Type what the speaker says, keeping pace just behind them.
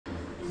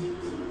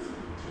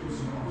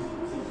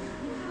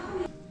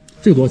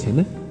这个多少钱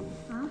呢？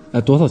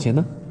多少钱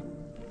呢？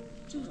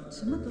这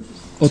什么都是。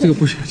哦，这个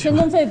不需要钱。签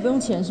证费不用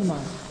钱是吗？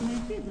免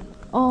费的。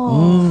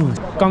哦，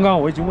刚刚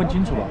我已经问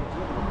清楚了，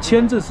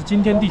签证是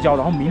今天递交，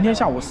然后明天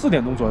下午4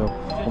点钟左右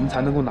我们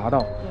才能够拿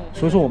到。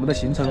所以说我们的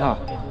行程啊，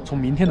从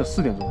明天的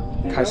4点钟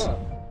开始。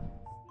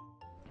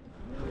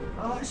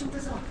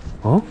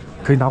哦，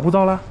可以拿护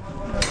照了。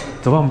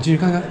走吧，我们继续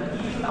看看。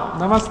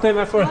Namaste,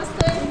 my friend。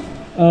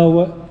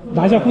我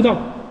拿一下护照。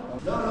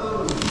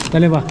带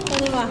来吧。带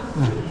来吧。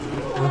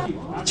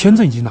签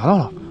证已经拿到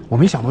了，我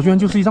没想到居然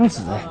就是一张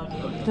纸哎。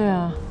对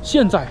啊。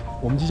现在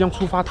我们即将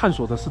出发探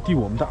索的是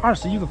我们的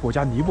21个国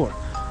家尼泊尔。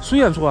虽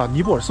然说啊，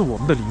尼泊尔是我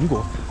们的邻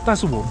国，但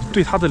是我们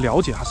对它的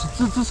了解还是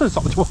知甚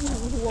少。就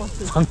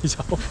尝一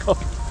下，我靠！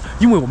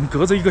因为我们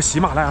隔着一个喜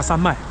马拉雅山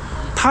脉。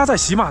它在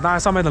喜马拉雅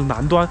山脉的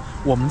南端，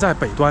我们在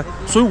北端，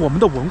所以我们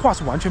的文化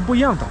是完全不一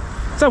样的。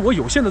在我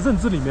有限的认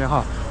知里面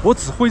哈，我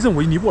只会认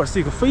为尼泊尔是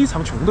一个非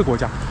常穷的国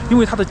家，因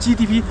为它的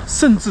GDP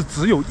甚至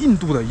只有印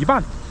度的1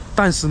半。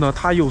但是呢，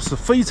它又是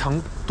非常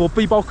多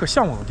背包客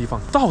向往的地方。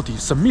到底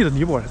神秘的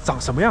尼泊尔长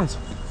什么样子？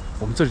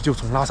我们这里就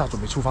从拉萨准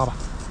备出发吧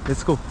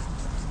 ，Let's go！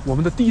 我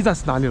们的第一站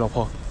是哪里，老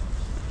婆？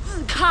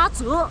日喀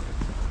则。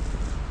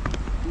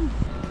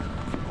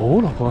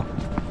哦，老婆，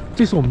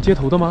这是我们接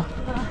头的吗？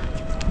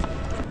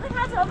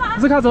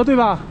日喀则对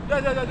吧？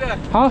对。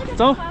好，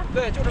走。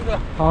对，就这个。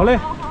好嘞。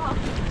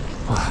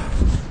哇，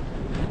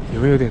有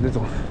没有点那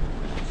种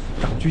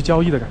港居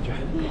交易的感觉？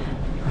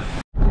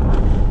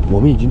我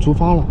们已经出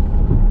发了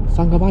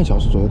，3个半小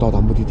时左右到达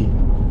目的地。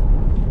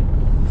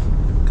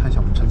看一下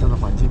我们乘车的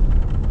环境，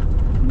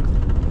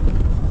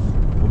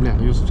我们2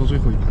个又是坐最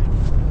后一排。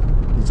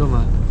你知道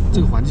吗？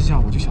这个环境下，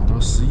我就想到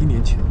了11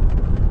年前，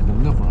我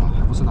们那会儿啊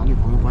还不是男女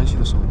朋友关系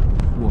的时候，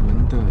我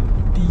们的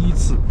第一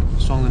次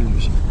双人旅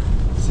行。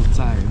是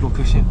在洛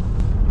克县，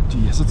就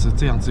也是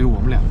这样，只有我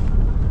们2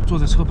个坐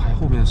在车牌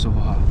后面的时候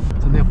哈，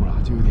在那会儿啊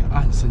就有点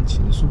暗生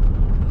情愫，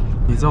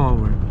你知道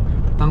吗？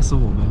当时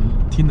我们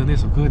听的那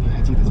首歌，你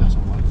还记得叫什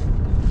么？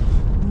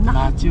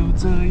那就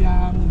这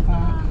样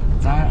吧，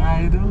再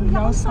爱都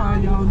要撒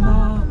要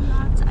那，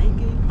再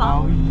给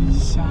抱一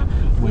下，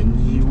闻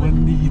一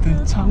闻你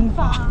的长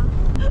发。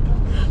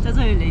在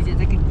这里，雷姐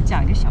再给你们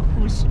讲一个小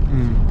故事。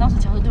当时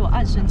乔治对我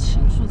暗生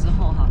情愫之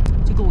后哈，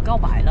就跟我告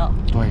白了。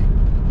对。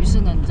于是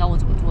呢，你知道我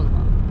怎么做的吗？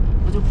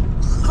我就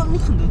狠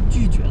狠地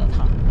拒绝了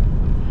他。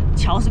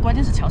关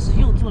键是乔治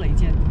又做了一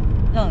件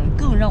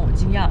更让我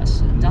惊讶的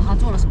事，你知道他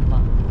做了什么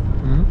吗？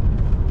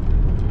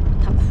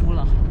他哭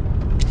了。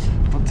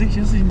这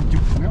些事情你就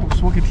不要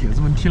说给铁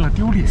子们听了，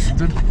丢脸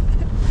真的。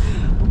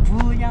我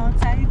不要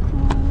再哭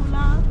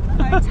了，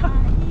快擦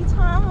一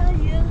擦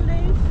眼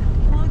泪，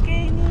我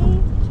给你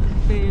准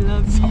备了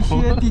蜜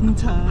雪冰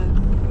城。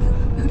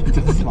你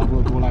真是把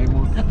我哆啦 A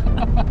梦。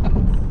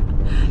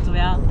怎么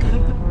样？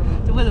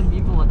就为了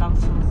弥补我当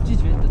初拒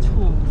绝你的错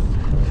误。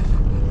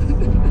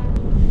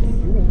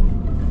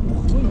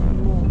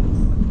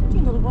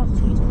镜头都不知道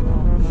吹什么。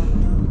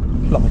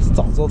老子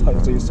早知道他有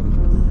这一手。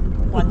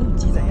玩那么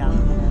鸡贼啊！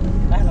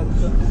来，老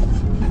哥，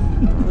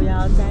不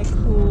要再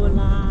哭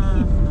啦，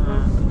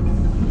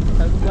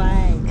很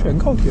乖。全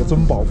靠铁子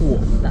们保护我。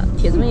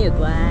铁子们也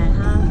乖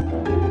哈。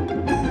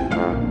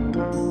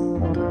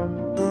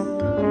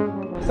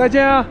再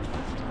见啊！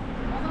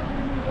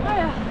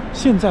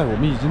现在我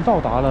们已经到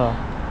达了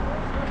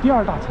第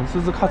2大城市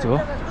日喀则，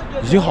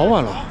已经好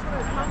晚了。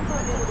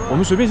我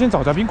们随便先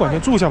找家宾馆先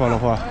住下吧，老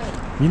婆。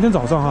明天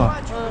早上哈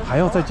还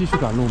要再继续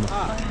赶路呢。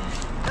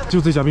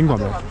就这家宾馆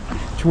呗，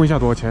去问一下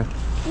多少钱。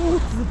物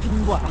资宾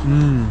馆。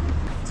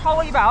超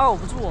过120我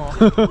不住哦。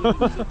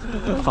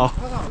好。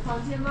房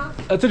间吗？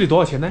这里多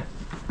少钱呢？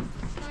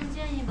单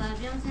间100，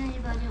标间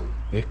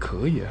160。哎，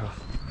可以啊。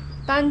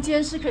单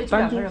间是可以住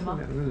2个人吗？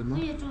可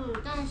以住，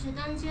但是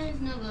单间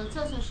那个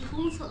厕所是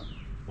公厕。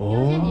标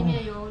哦。间里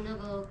面有那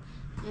个，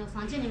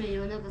房间里面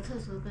有那个厕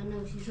所跟那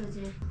个洗手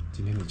间。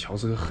今天你乔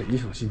治很一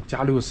手信，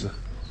加60。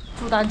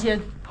住单间。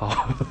好。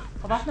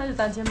好吧，那就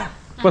单间吧。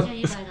单间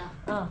100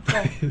的。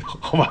对。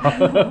好吧。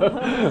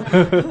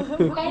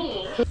欢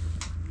迎。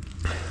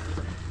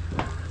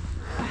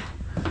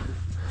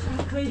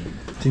可以。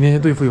今天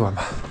先对付一晚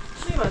吧。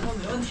睡一晚上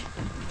没问题。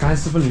干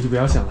湿分离就不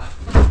要想了，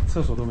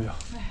厕所都没有。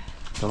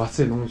走吧，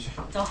吃点东西去。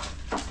走。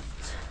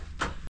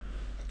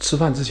吃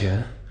饭之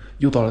前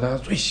又到了大家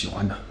最喜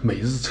欢的每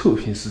日测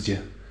评时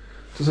间，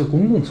这是个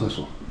公共厕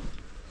所。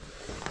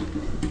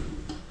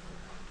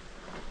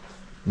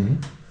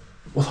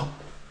我操！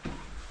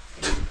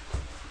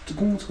这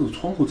公共厕所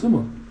窗户这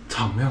么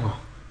敞亮啊！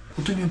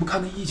我对面不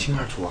看得一清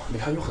二楚啊！你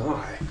看又很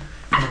矮，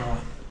看到吗？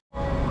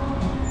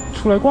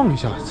出来逛一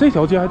下，这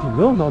条街还挺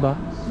热闹的。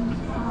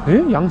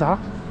哎，羊杂，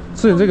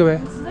吃点这个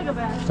呗。吃这个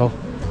呗。走。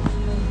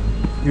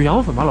有羊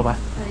肉粉吗，老板？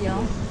有。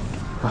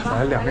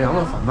来2个羊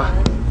肉粉吧。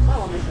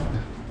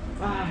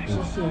哎，谢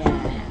谢。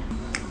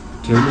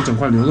给我们整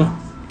块牛肉。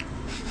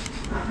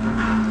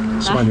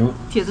吃把牛。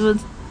铁子们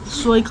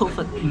说一口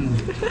粉。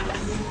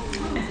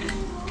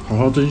好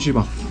好珍惜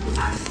吧。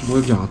我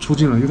跟你讲，出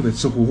境了又得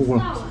吃糊糊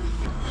了。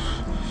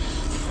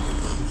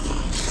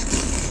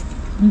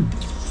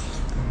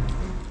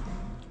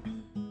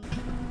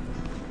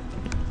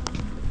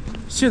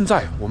现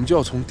在我们就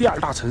要从第2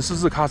大城市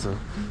日喀则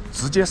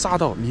直接杀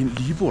到离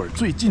尼泊尔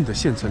最近的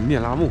县城聂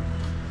拉木，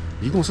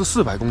一共是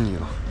400公里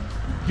了，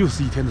又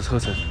是一天的车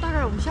程。大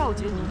概我们下午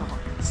几点到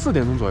？4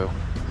点钟左右。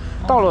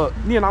到了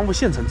聂拉木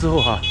县城之后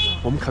哈，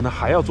我们可能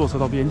还要坐车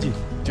到边境，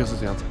就是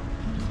这样子。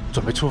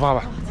准备出发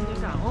吧。今天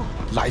赶哦。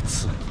来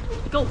迟。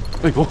Go。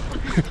哎呦。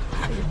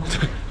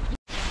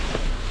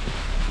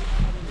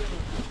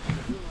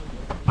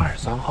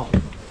23号。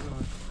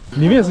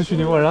你们也是去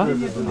尼泊尔啊？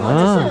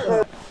啊。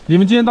你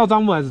们今天到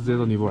樟木还是直接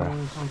到尼泊尔？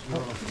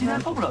今天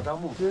到不了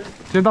樟木。今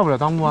天到不了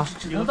樟木啊？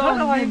有车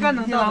的话应该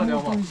能到得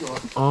了。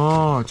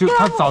哦，就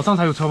他早上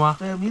才有车吗？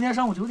对，明天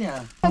上午9点。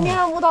聂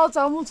拉木到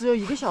樟木只有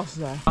1个小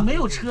时哎。没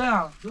有车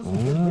呀。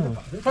哦。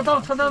他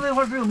到那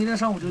块只有明天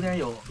上午9点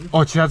有。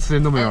哦，其他时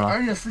间都没有了。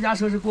而且私家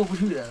车是过不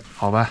去的。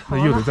好吧，那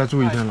又得再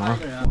住一天了啊。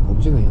我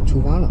们现在已经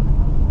出发了，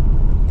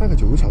大概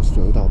9个小时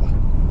左右到吧。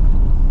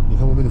你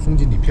看外面的风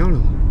景挺漂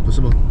亮的，不是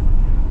吗？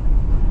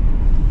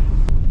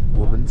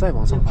我们再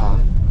往上爬，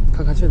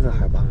看看现在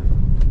海拔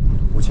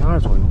5200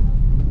左右，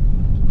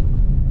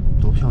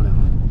多漂亮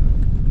啊！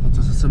那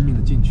这是生命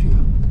的禁区啊！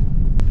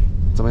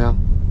怎么样？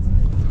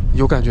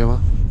有感觉吗？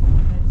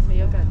没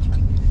有感觉。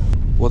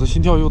我的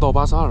心跳又到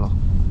82了。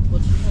我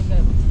心跳应该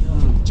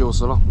有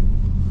90了。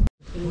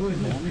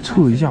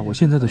测一下我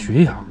现在的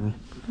血氧，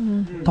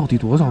到底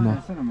多少呢？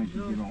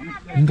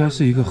应该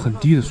是一个很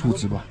低的数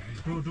值吧。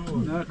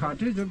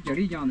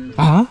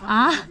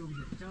啊！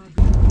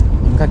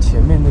你们看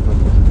前面那个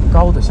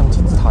高的像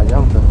金字塔一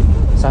样的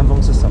山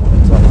峰是什么？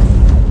你知道吗？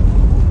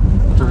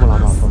珠穆朗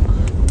玛峰。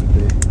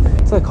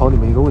对。再考你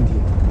们一个问题：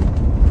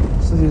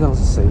世界上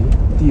是谁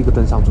第一个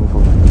登上珠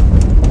峰？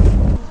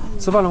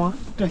吃饭了吗？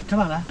对，吃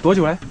饭了。多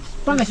久嘞？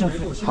半个小时。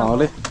好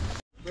嘞。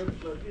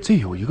这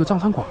有一个藏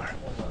餐馆，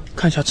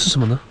看一下吃什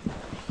么呢？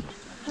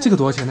这个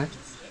多少钱呢？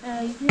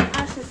一天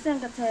23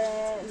个菜，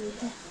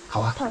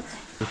好啊。套菜。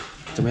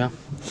怎么样？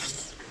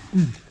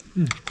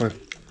对，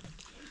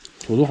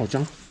土豆好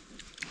香，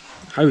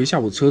还有一下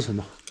午的车程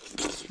呢。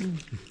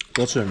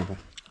多吃点吧。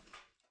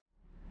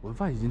我们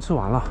饭已经吃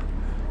完了，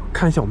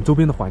看一下我们周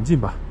边的环境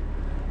吧。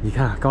你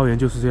看，高原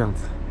就是这样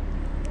子，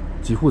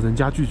几户人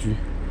家聚居，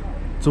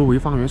周围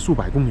方圆数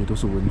百公里都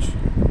是温区。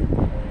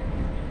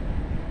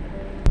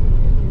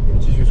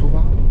继续出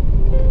发，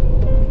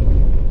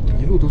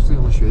一路都是这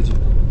样的雪景。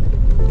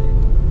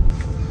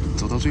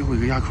走到最后一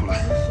个垭口了，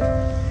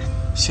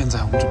现在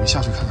我们准备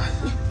下去看看，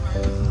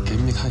给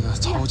你们看一个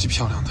超级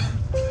漂亮的。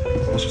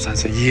我数3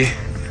声，1、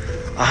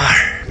2、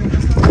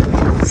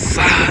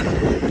3。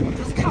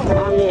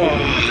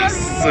哇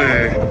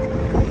塞！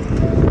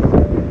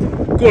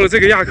过了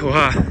这个垭口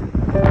哈，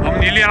我们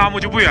离聂拉木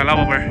就不远了，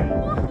宝贝儿。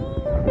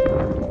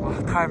哇，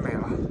太美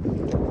了！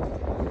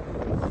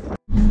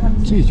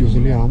这就是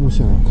聂拉木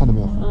县了，看到没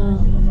有？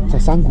在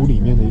山谷里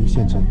面的一个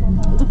县城。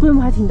这规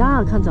模还挺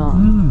大，看着。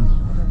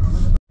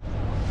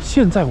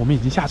现在我们已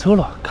经下车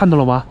了，看到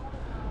了吗？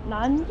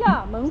南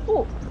亚门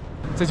户。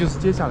这就是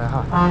接下来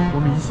哈，我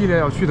们一系列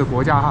要去的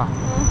国家哈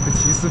的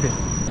起始点。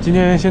今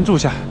天先住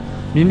下，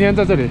明天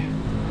在这里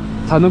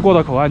才能过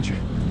到口岸去。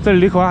这里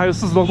离口岸还有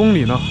40多公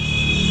里呢。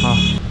啊，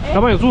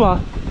老板有住啊？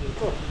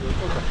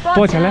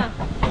多少钱嘞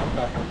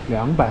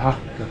？200哈，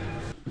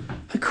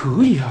还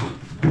可以啊。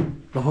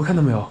老婆看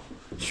到没有？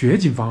雪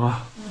景房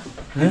啊，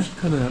哎，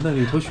看到那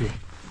里有坨雪，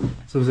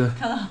是不是？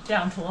看到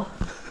2坨。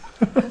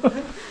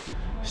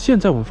现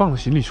在我们放了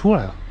行李出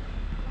来了，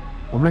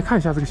我们来看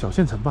一下这个小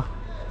县城吧。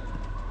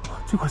哇，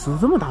这块石头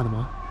这么大的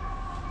吗？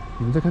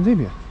你们再看这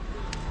边，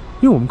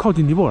因为我们靠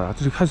近尼泊尔啊，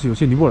这就开始有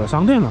些尼泊尔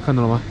商店了，看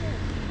到了吗？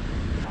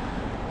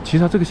其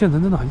实这个县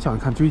城真的很小，你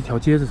看就一条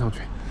街子上去，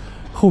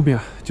后面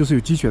就是有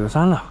积雪的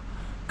山了，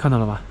看到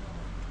了吗？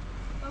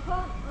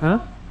嗯，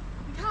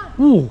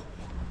你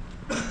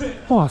看，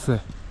哇塞，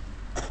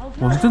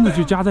我们真的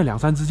就夹在2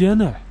山之间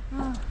呢。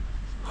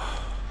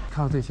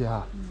看到这些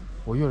啊，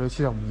我越来越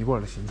期待我们尼泊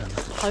尔的行程了。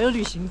好有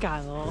旅行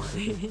感哦。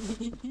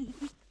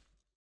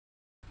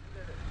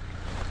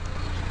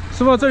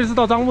师傅，这里是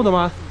到樟木的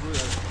吗？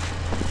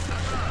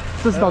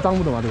这是到樟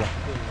木的吗？对吧？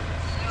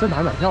在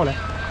哪买票嘞？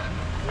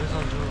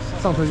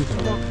上车就行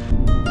了。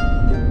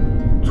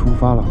出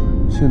发了，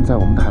现在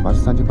我们的海拔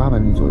是3800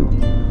米左右，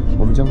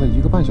我们将在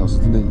1个半小时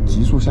之内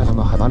急速下降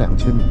到海拔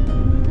2000米，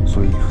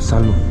所以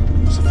山路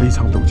是非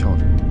常陡峭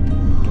的，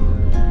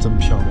真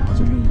漂亮啊！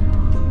这里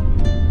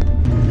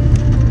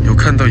有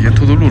看到沿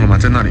途的路了吗？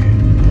在那里，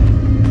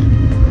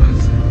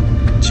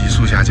急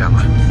速下降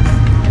啊！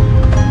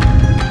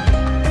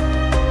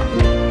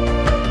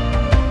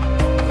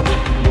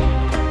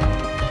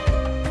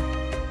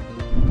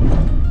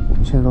我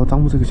们现在到樟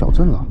木这个小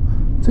镇了。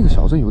这个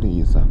小镇有点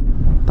意思啊，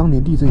当年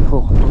地震以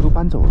后很多都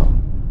搬走了。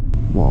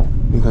哇，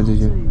你看这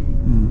些，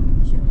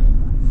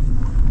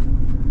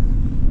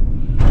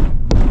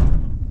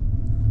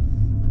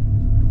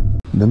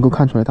能够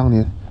看出来当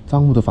年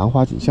樟木的繁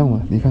华景象吗？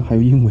你看还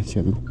有英文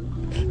写的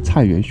“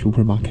菜园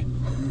supermarket”，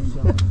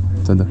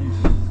 真的，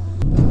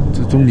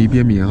这中尼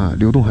边民啊，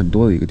流动很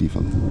多的一个地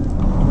方。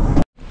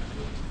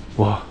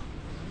哇，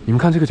你们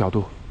看这个角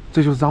度，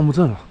这就是樟木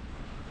镇了。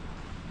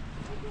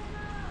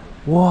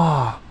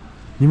哇，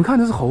你们看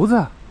这是猴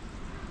子，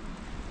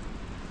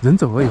人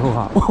走了以后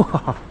哈，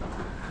哇，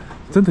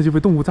真的就被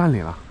动物占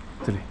领了。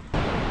这里，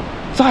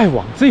再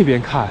往这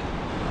边看，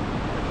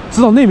知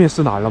道那边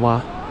是哪儿了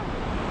吗？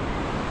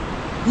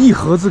一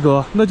河之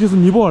隔，那就是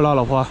尼泊尔了，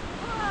老婆。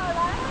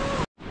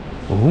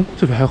哦，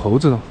这里还有猴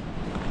子呢。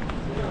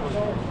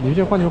你们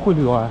现在换成汇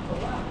率多少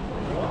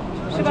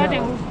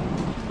？18.5，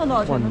换多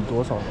少钱？换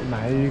多少？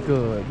来一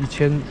个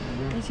1000。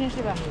1000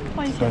是吧？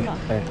换1000吧。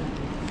哎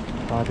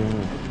，8.5。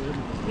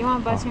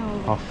18500。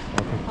好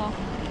 ，OK。好。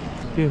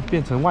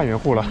变成万元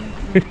户了。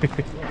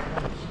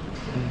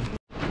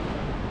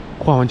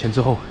换完钱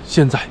之后，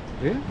现在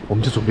我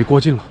们就准备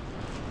过境了，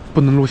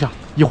不能录像，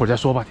一会儿再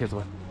说吧，铁子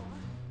们。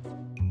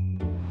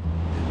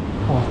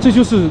哦，这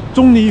就是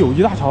中尼友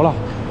谊大桥了，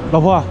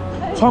老婆啊，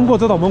穿过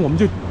这道门，我们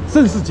就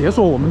正式解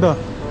锁我们的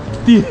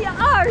第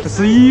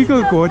21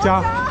个国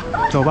家。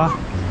走吧，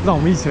让我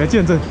们一起来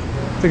见证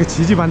这个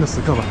奇迹般的时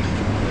刻吧。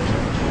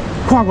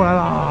跨过来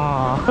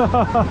啦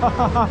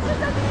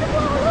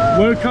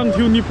！Welcome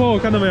to Nepal，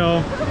 看到没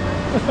有？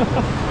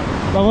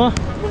老婆，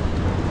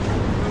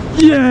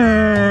耶！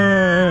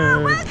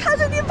我要看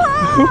着你跑。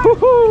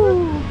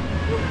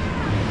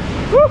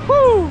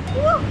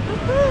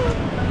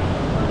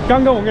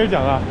刚刚我跟你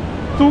讲啊，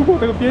中国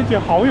这个边界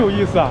好有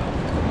意思啊。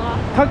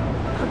他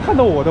看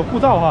到我的护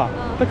照哈，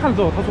他看了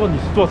之后，他说你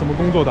是做什么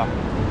工作的？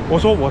我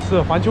说我是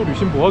环球旅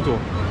行博主。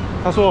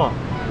他说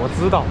我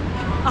知道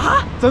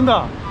啊，真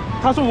的。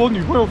他说我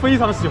女朋友非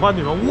常喜欢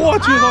你们。我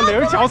去，说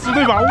2小时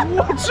对吧？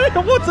我去，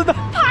我真的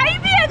排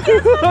面，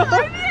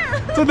排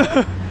面，真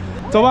的。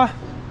走吧。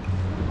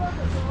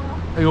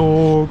哎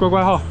呦，乖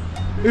乖哈。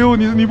哎呦，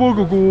你是尼泊尔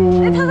狗狗。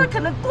哎，他可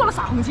能过了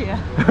撒红节。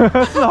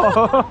是啊。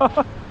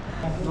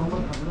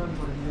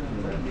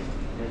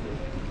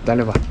来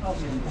了吧。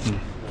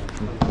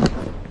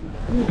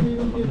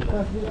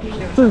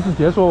正式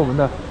解锁我们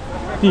的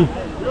第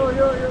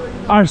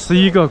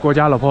21个国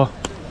家，老婆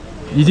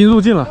已经入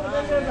境了。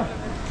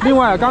另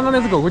外，刚刚那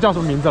只狗狗叫什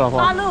么名字，老婆？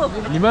八路。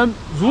你们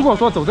如果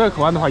说走这个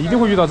口岸的话，一定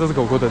会遇到这只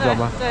狗狗的，知道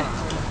吗？对，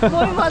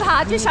摸一摸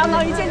它，就相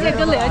当于渐渐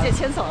跟蕾儿姐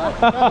牵手了。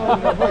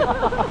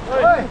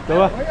走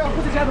吧。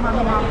不是加的满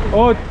的吗？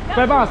哦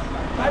，by bus，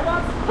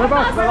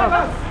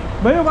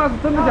没有 bus，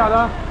 真的假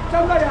的？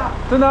真的呀。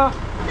真的？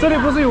这里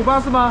不是有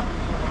巴士吗？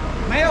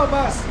没有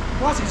bus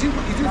已经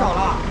走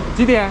了。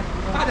几点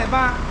8点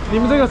半。你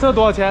们这个车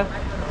多少钱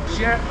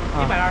120。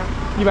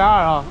120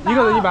啊，一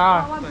个人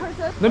120，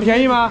能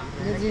便宜吗？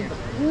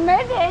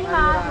没便宜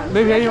吗？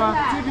没便宜吗？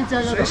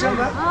水上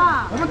的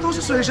啊，我们都是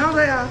水上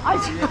的呀。哎，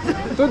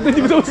对，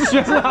你们都是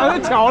学生啊，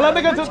巧了，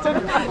那个真这么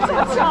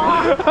巧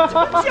啊，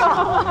巧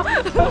啊！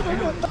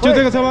就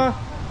这个车吗？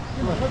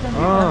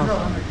啊。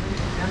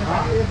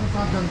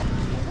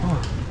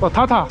哦，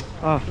塔塔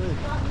啊。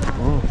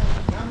哦。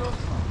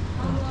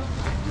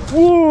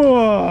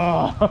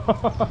哇！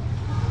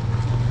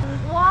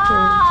哇！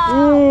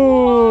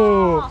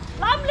哦。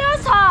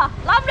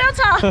拉不了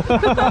车。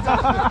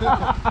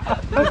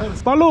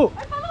八路。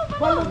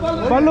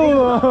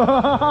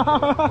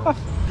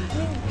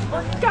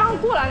我刚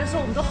过来的时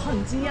候，我们都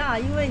很惊讶，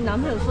因为男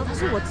朋友说，他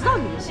说我知道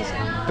你们是谁。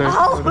对，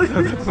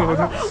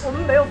我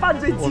们没有犯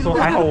罪记录。我说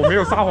还好我没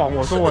有撒谎，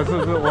我说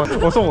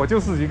我就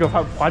是一个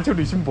环球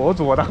旅行博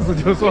主，我当时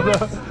就说的。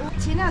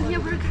前2天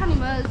不是看你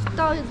们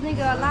到那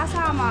个拉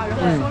萨嘛，然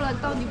后说了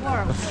到尼泊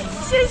尔。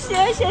谢谢，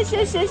又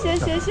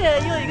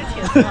一个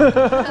帖子。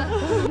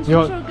什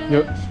么时候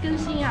更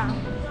新呀？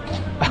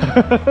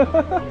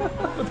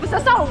不是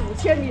上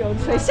5000米有人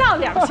吹，下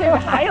2000米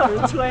还有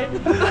人吹。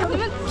你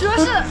们主要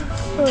是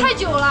太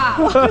久了。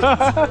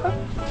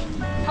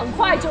很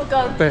快就跟。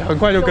对，很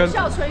快就跟。有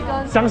效催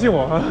更。相信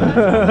我。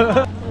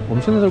我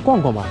们现在在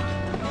逛逛吧，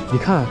你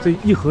看这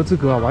一河之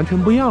隔啊，完全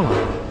不一样了，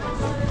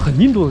很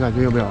印度的感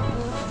觉，有没有？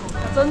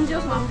真就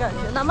是那种感觉。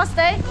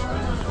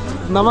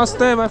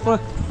Namaste， my friend。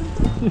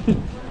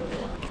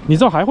你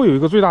知道还会有一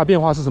个最大的变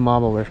化是什么吗，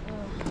宝贝？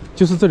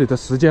就是这里的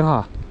时间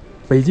哈，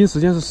北京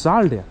时间是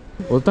12点，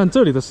但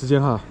这里的时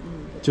间哈，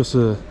就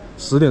是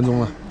10点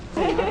钟了。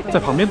在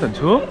旁边等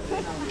车，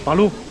八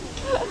路，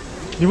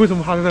你为什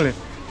么趴在这里？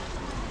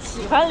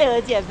喜欢蕾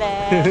儿姐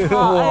呗。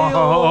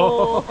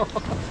哇！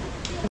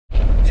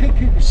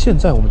现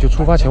在我们就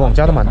出发前往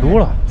加德满都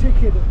了。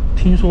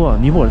听说啊，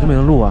尼泊尔这边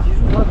的路啊，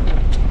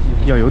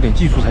要有点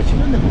技术才行。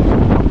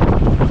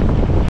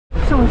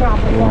上下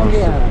不方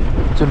便。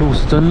这路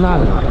是真烂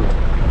啊！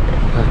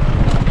看，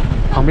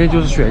旁边就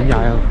是悬崖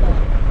呀。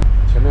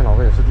前面老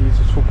哥也是第一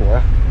次出国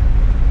呀，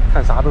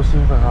看啥都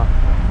兴奋啊。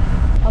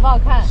好不好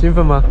看？兴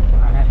奋吗？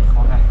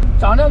好看。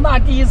长这么大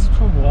第一次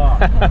出国。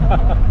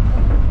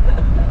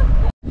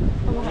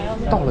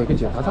到了一个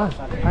检查站，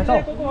拍照。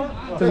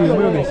这里有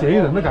没有点嫌疑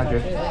人的感觉？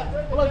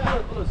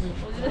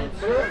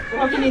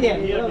靠近一点。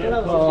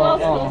好。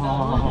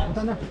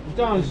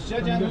这样小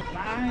姐来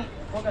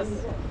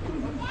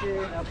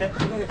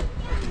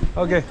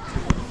OK，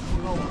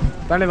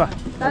 等你吧。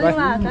等你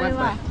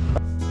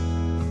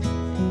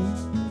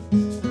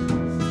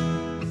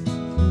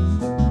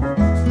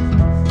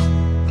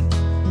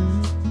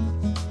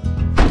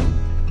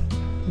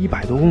吧。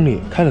100多公里，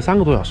开了3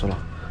个多小时了，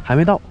还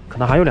没到，可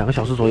能还有2个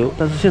小时左右。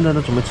但是现在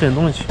呢，准备吃点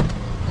东西去。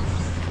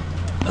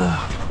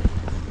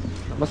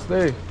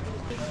Namaste。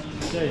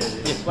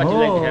哦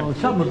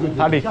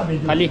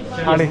，thali。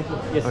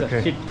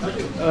OK。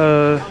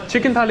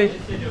chicken thali。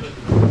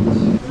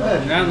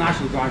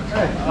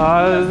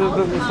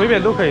随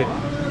便都可以。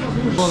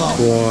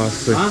哇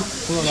塞，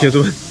铁子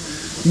们，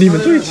你们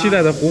最期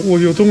待的糊糊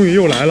终于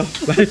又来了！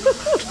来，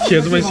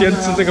铁子们先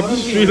吃这个必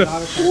须的。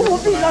糊糊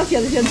必须让铁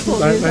子先吃。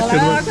来，铁子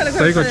们，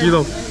来一口鸡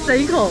肉。来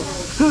一口。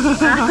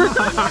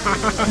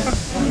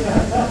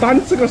单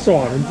吃个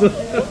爽字。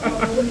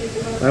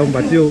来，我们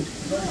把鸡肉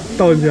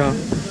倒进去啊，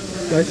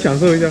来享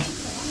受一下。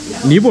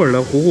尼泊尔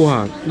的糊糊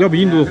哈，要比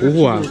印度的糊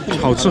糊啊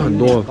好吃很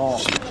多。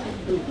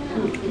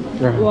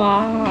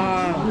哇，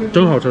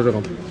真好吃这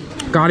个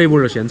咖喱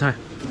味的咸菜，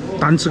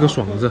单吃个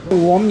爽字。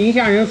我们宁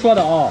夏人说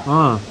的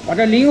啊，把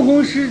这灵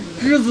魂汁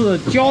子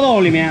浇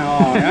到里面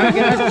啊，然后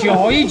给它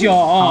搅一搅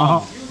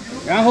啊，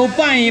然后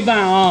拌一拌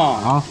啊。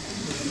好，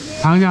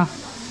尝一下，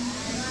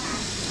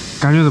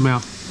感觉怎么样？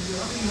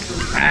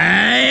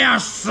哎呀，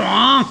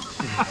爽！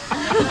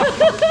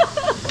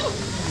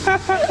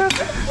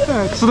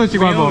吃得习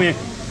惯不？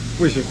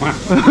不喜欢。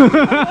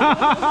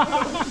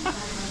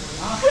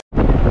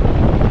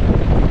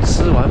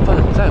吃完饭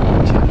再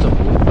往前走，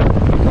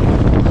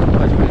很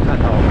快就会看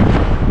到，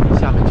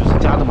下面就是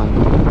加德满都。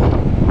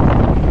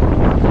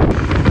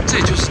这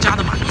就是加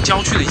德满都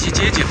郊区的一些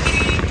街景。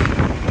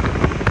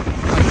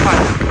很快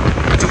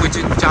就会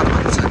进入加德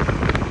满都城。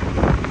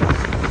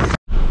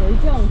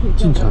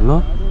进城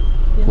了？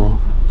哦，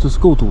这是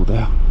够堵的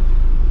呀。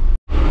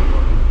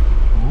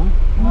哦，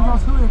公交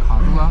车也卡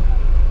住了。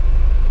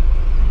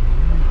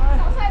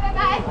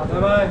拜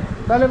拜。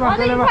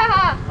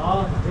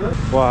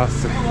哇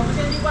塞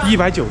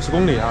，190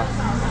公里啊！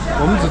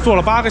我们只坐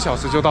了8个小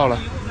时就到了。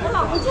我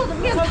老公坐的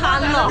面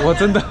瘫了，我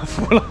真的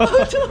服了。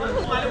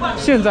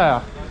现在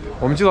啊，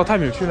我们就到太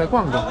平区来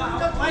逛逛，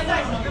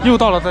又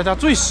到了大家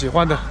最喜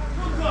欢的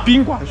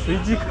宾馆随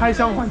机开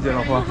箱环节了，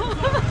哇！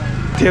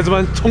铁子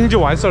们冲就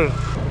完事儿了，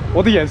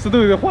我的眼神都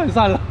有点涣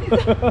散了。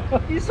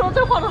你说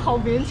这话都好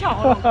勉强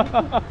哦。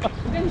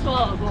我跟你说，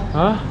老公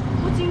啊，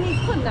不经历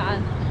困难，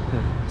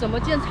怎么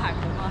见彩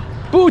虹啊？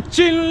不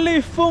经历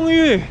风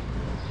雨，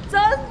怎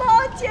么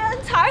见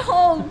彩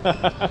虹？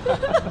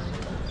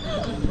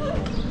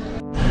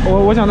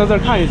我想在这儿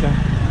看一下，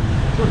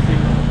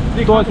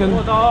多少钱？你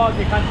看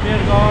这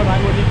个，然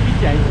后你比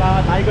价一下，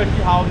哪一个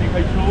喜好你可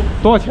以出。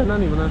多少钱呢？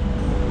你们呢？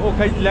我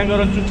可以2个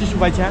人出70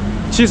块钱。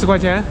70块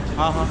钱。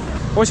好好。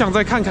我想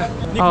再看看。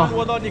你看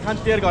我的，你看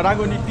第2个，然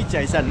后你比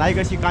价一下，哪一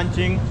个是干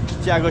净，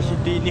价格是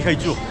低，你可以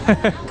住。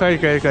可以，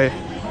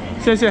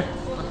谢谢，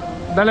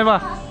来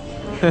吧。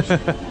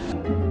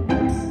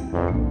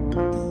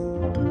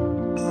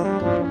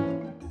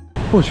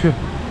我去，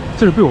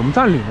这是被我们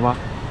占领了吗？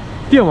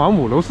电玩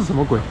5楼是什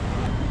么鬼？哦，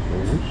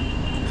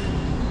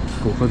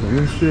狗和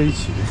人睡在一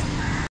起。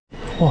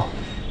哇，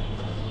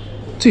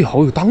这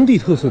好有当地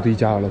特色的一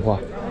家了哇！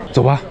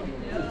走吧，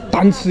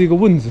单吃一个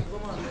问字。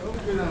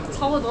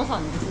超过多少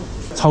你不住？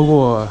超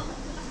过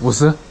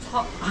50。超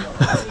啊！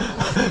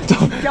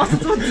标准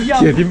这么低啊！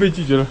铁定被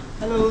拒绝了。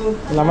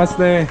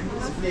Hello，Namaste。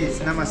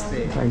 Please,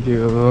 namaste. Thank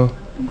you.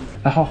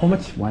 How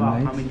much one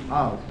night?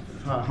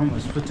 How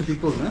much for 2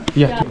 people? Huh?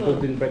 Yeah.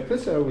 Including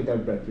breakfast or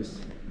without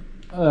breakfast?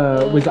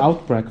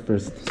 Without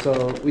breakfast.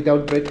 So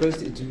without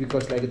breakfast, it will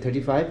cost like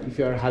 35. If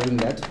you are having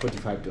that,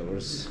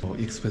 $45. Oh,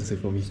 expensive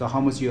for me. So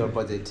how much your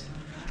budget?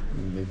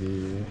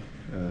 Maybe.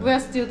 We are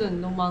student,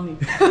 no money.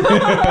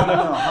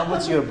 No, how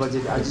much your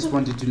budget? I just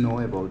wanted to know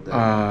about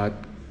that.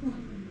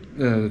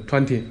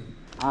 20.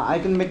 I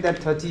can make that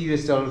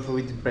 $30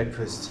 with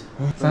breakfast.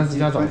 30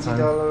加早餐。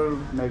$20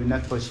 maybe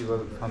not possible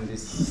from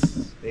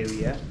this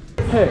area.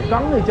 嘿，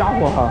刚那家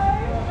伙哈，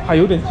还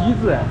有点机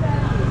智哎。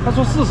他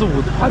说45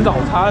含早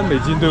餐美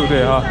金，对不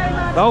对啊？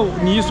然后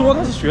你一说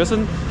他是学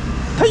生，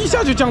他一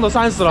下就降到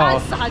30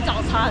了。30含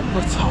早餐，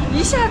我操！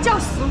一下降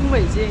15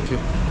美金。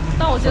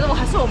但我觉得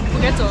还是我们不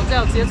该走这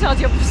条街，这条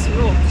街不属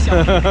于我们小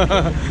区。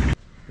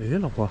哎，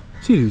老婆，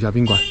这里有家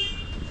宾馆，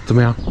怎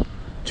么样？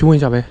去问一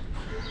下呗。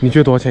你觉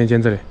得多少钱一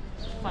间这里？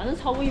反正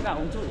超过100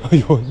我住。哎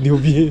呦，牛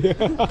逼！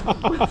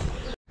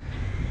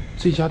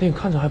这家店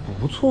看着还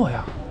不错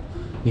呀。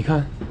你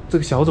看这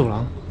个小走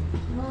廊，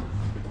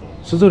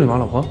是这里吗，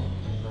老婆？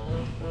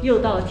又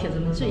到了铁子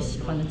们最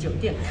喜欢的酒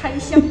店开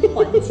箱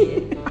环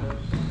节。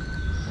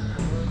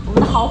我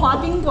们的豪华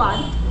宾馆。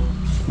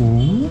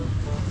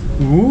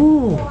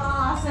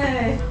哇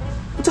塞，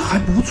这还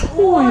不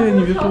错耶！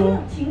你别说，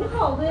挺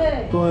好的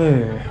耶。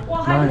对。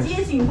哇，还有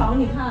街景房，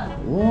你看。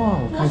哇，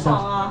我看一下。多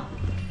少啊？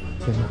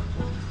天哪，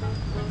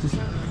这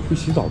会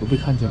洗澡都被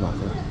看见吧？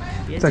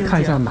再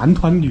看一下男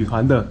团女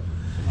团的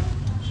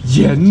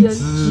颜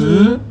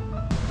值。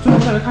最后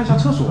再来看一下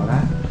厕所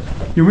来，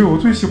有没有我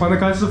最喜欢的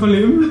干湿分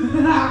离？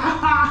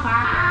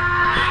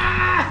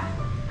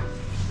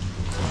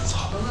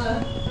操！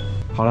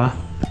好了，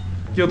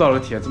又到了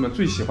铁子们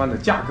最喜欢的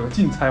价格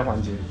竞猜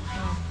环节。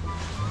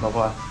老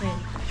婆，对，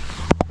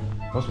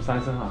我数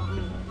3声哈，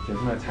铁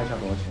子们来猜一下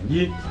多少钱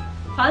？1、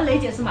反正雷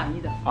姐是满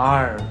意的。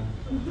2、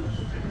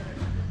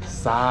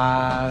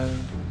3。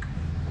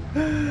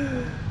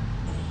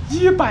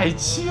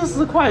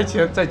170块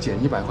钱，再减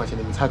100块钱，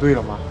你们猜对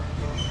了吗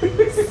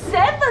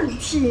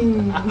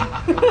？17，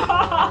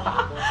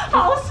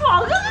好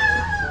爽啊！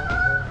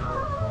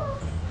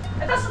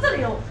哎，但是这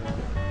里有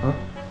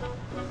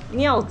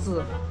尿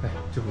渍。哎，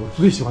就我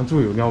最喜欢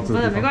住有尿渍的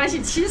地方。没关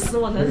系，70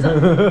我能忍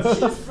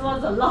，70我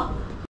忍了。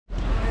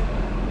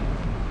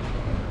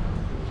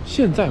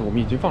现在我们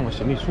已经放了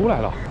行李出来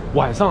了，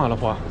晚上啊，老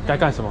婆该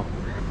干什么？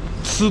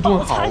吃顿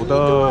好的。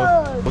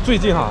我最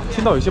近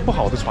听到有一些不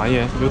好的传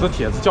言，有的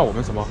帖子叫我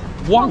们什么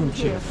望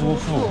铁夫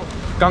妇。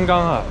刚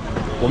刚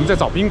我们在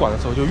找宾馆的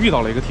时候就遇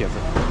到了一个帖子。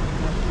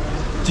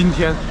今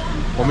天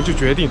我们就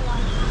决定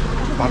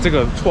把这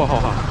个绰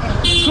号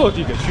彻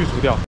底给去除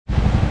掉。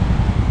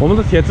我们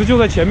的帖子就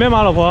在前面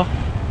吗，老婆？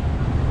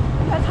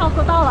快差不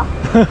多到了。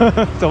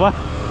走吧。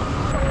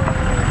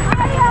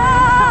哎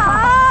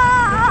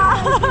呀！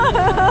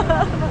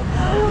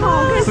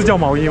是叫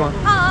毛衣吗？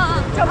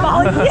叫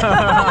毛衣，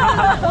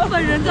我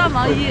本人叫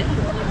毛衣。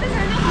之前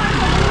就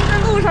在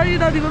路上遇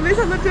到你们，没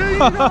想到真遇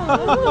到我。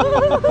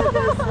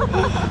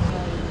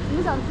你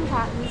们想吃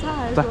啥？你猜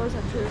还是说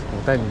想吃啥？我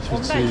带你去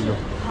吃一个。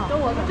好，等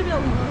我在这边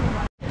有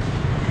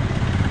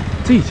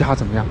这家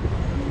怎么样？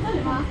这里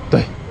吗？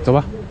对，走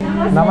吧。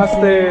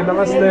Namaste,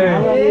 namaste.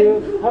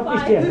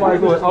 Quite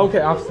good.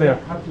 Okay, upstairs.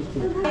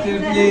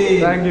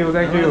 Thank you,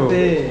 thank you.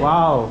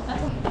 Wow.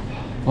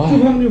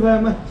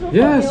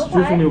 Yes,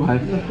 绝峰牛排。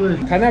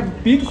Can I have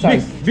big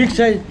size? Big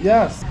size.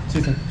 Yes.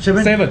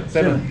 7. Seven.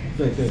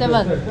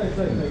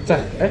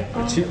 在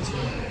7。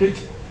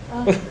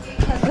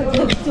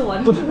就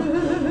完不，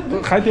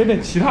还点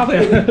点其他的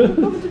呀。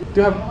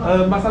对啊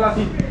，masala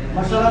tea.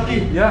 Masala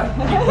tea. Yeah.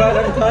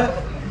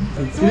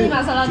 3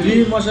 masala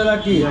Three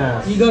masala tea.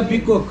 一个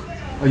big cook.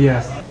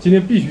 Yes. 今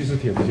天必须是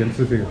铁子先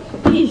吃这个。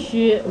必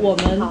须我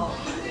们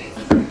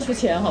出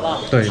钱，好不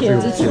好？对，铁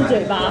子出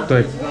嘴巴。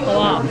对，好不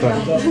好？对。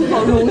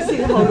好荣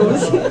幸，好荣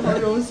幸，好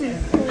荣幸。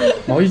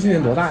毛衣今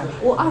年多大呀？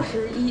我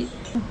21。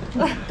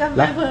来，干杯！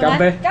来，干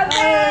杯！干杯！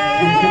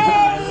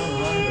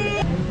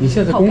你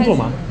现在在工作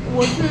吗？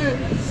我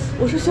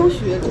是休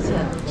学之前。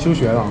休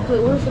学了。对，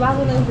我是18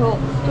岁那个时候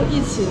就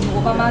疫情，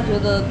我爸妈觉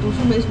得读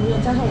书没什么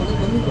用，加上我那个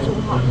文凭不是很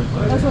好，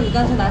他说你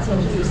干脆拿钱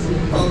去旅行，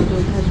然后我就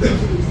开始出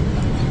去旅行了。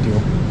丢！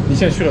你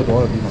现在去了多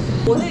少地方？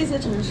国内一些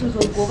城市和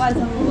国外3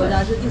个国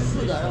家，这是第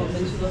4个，然后我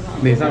没去多少。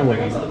哪3个国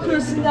家？就是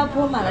新加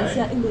坡、马来西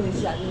亚、印度尼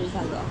西亚，就是3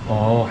个。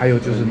哦，还有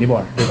就是尼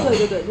泊尔，对吧？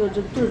对，就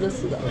是这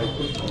4个。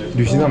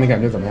旅行上你感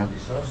觉怎么样？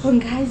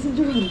很开心，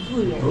就是很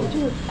自由，就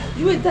是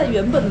因为在原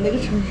本的那个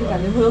城市，感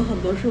觉会有很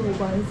多社会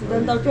关系，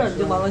但到这儿你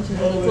就完完全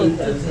全的做你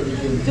自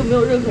己，就没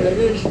有任何人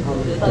认识你，我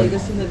觉得到一个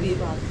新的地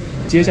方。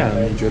接下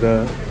来你觉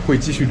得会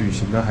继续旅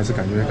行呢，还是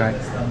感觉该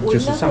就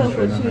是上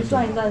学呢？我应该会回去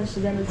赚一段时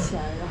间的钱，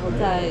然后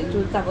再就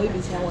是攒够一笔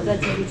钱，我再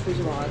继续出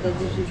去玩，再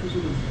继续出去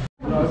旅行。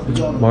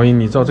毛衣，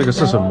你知道这个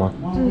是什么吗？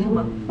这是什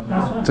么？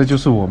这就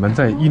是我们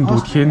在印度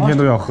天天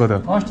都要喝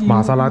的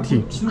玛莎拉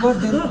蒂。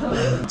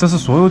这是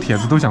所有帖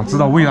子都想知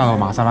道味道的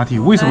玛莎拉蒂。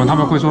为什么他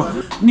们会说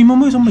你们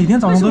为什么每天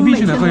早上都必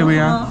须得喝一杯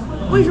啊？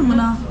为什么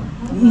呢？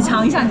你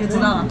尝一下你就知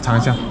道了。尝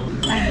一下。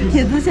哎，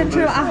铁子先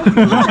吃了啊！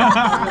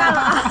干了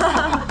啊！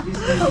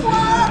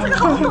哇，这个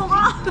好爽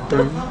啊！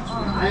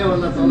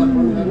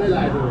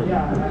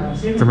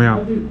怎么样？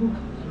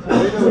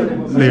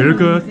磊儿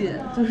哥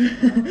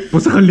不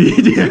是很理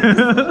解。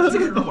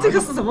这个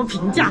是什么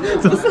评价？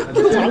不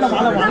是，完了！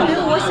没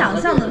有我想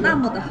象的那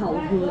么的好喝。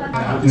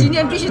今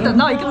天必须等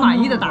到一个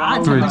满意的答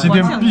案。对，今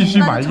天必须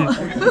满意，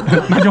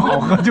那就好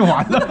喝就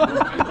完了。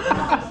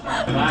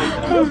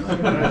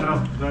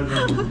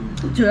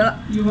绝了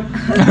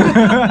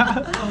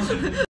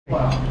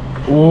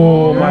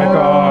！Oh my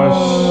gosh！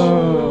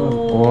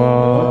 哇！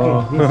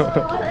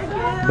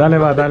来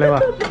吧！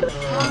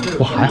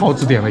我还好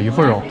只点了1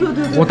份哦。对，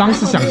我当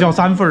时想叫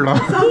3份了，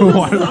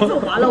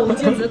完了，我们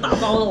简直打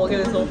包了，我跟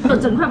你说，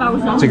整块把我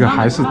选。这个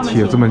还是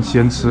铁子们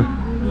先吃。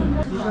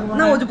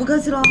那我就不客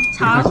气了，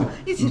尝，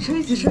一起吃。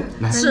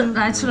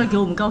来吃了给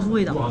我们告诉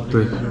味道。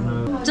对，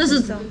这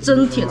是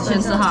真铁子先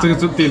吃哈。这个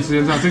点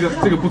吃先吃，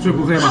这个不吹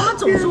不黑吗？他们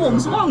总说我们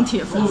是望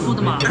铁夫妇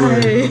的嘛，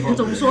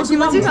总说是。你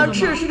们经常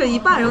吃着一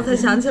半，然后才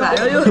想起来，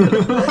然后又。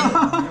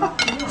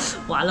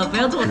完了，不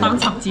要这么当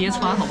场揭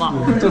穿，好不好？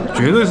这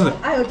绝对是。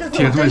哎呦，这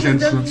铁子们先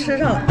吃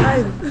上了，哎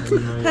呦，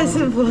太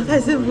幸福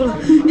了！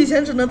以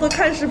前只能做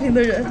看视频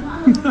的人。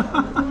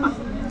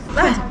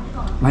来，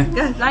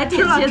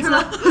点先吃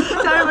了，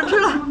家人们吃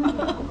了。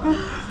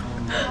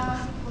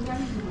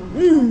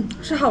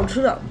是好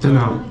吃的，真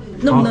的。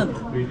嫩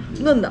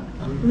的。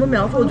怎么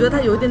描述？我觉得它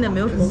有一点点没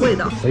有什么味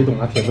道。谁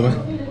懂啊？铁子们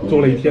坐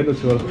了1天的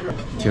车了。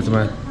铁子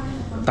们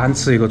单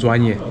吃一个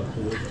专业。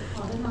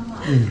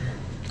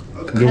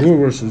牛肉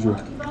味十足。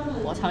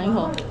我尝一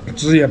口。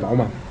汁液饱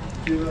满，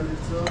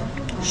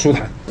舒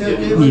坦。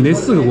你那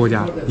4个国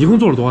家一共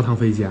坐了多少趟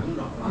飞机啊？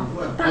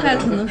大概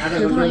可能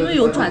10趟，因为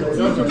有转机，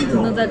就不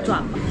停的在转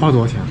嘛。花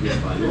多少钱？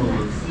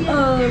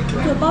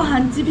就包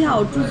含机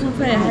票、住宿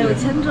费还有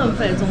签证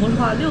费，总共是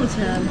花6000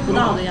不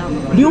到的样子。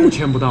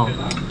6000不到？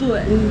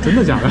对。真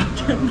的假的？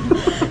真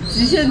的，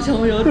极限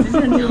穷游，极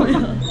限穷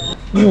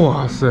游。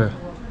哇塞，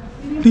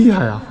厉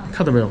害啊！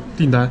看到没有？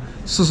订单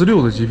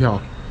46的机票。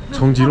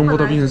从吉隆坡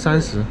到变成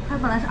30，它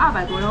本来是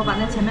200多，然后把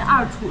那前面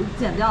2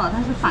减掉了，它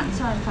是反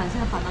线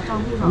返到账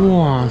户上。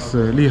哇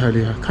塞，厉害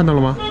厉害！看到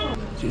了吗？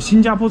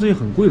新加坡这些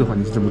很贵的话，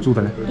你是怎么住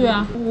的呢？对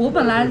啊，我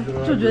本来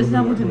就觉得新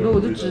加坡挺贵，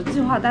我就只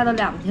计划待了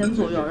2天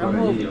左右。然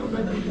后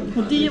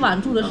我第一晚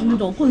住的是那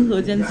种混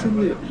合间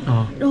青旅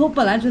啊，然后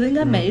本来觉得应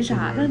该没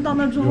啥，但是到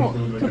那之后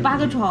就8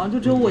个床，就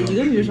只有我一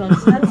个女生，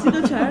其他7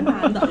个全是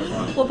男的，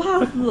我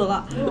怕死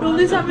了。然后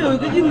那下面有一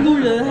个印度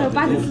人，还有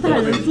巴基斯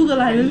坦人、苏格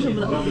兰人什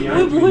么的，我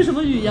又不会什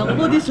么语言，我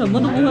落地什么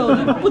都不会，我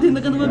就不停的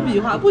跟他们比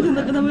划，不停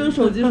的跟他们用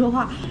手机说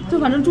话，就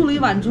反正住了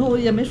1晚之后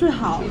也没睡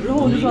好，然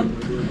后我就说，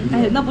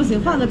哎，那不行，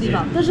换个地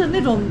方。但是那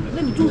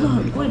里住宿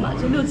很贵嘛，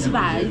就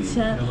600-700、1000，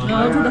然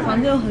后住的房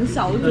间又很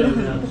小，我就觉得很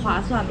不划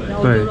算。然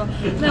后我就说，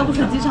那要不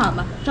睡机场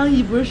吧？张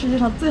仪不是世界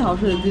上最好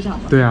睡的机场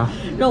吗？对啊。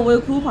然后我又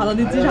哭跑到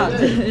那机场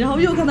去，然后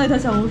又看到一条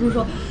小红书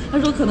说，他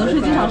说可能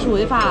睡机场是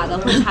违法的，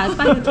会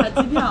办理查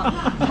机票、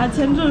查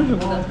签证什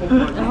么的。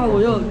然后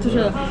我又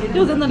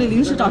在那里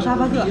临时找沙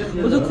发客，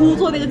我就哭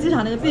坐那个机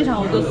场那个地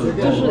上，我就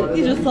是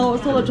一直搜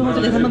了之后，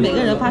就给他们每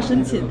个人发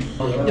申请。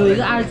有一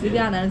个阿尔及利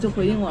亚男人就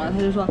回应我了，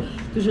他就说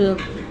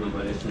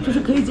就是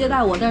可以接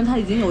待我，但是他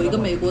已经有一个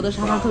美国的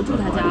沙发客住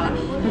他家了。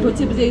他说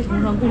介不介意同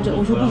床共枕？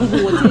我说不，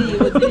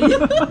我介意。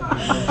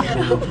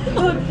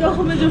然后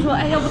后面就说，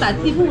哎，要不打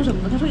地铺什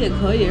么的？他说也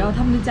可以。然后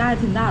他们的家还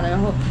挺大的，然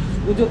后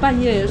我就半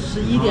夜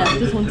11点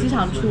就从机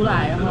场出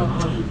来，然后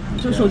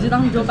就手机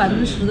当时只有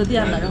10%的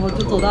电了，然后就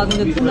走到那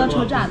个公交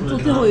车站，坐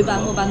最后一班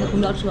末班的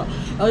公交车，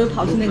然后又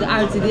跑去那个阿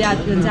尔及利亚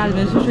人家里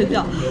面去睡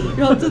觉，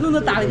然后真的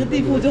打了一个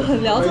地铺，就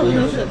很潦草的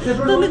那是，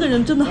但那个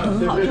人真的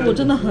很好，就我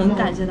真的很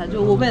感谢他，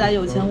就我未来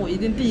有钱，我一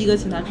定第一个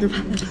请他吃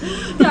饭，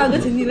第二个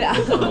请你俩。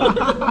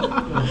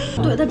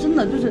对，他真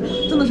的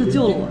是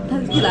救了我，他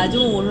一来就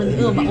问我说你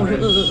饿吗？我说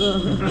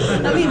饿，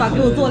他立马给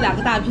我做2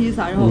个大披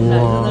萨，然后我们俩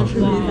就在那吃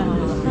披萨。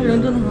他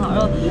人真的很好，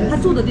然后他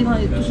住的地方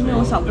也就是那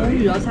种小公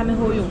寓，然后下面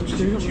会有泳池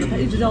什么的，他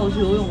一直叫我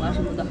去游泳啊什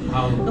么的。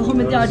然后后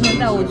面第2天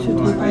带我去徒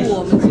步，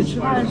我们去吃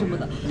饭什么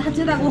的。他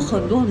接待过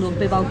很多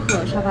背包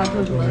客、沙发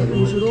客什么的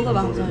，50多个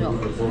吧好像有。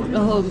然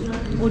后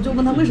我就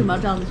问他为什么要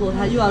这样做，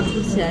他又要出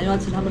钱，又要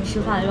请他们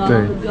吃饭，又要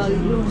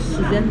用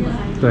时间什么的。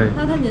对。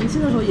但他年轻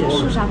的时候也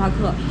是沙发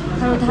客，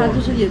他说他就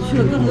是也去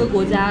了各个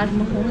国家，什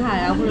么红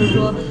海啊，或者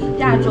说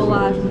亚洲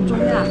啊，什么中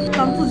亚。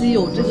当自己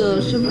有这个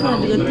身份、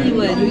这个地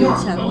位，就有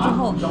钱了之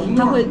后，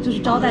他会就是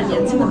招待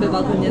年轻的背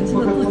包客、年轻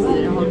的自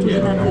己，然后住进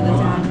他自己的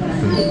家。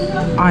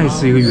爱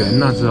是一个圆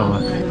呐，知道吗？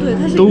对，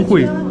他是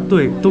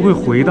都会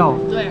回到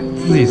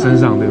自己身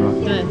上，对吧？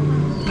对，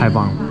太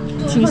棒了。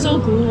挺受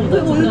鼓舞的。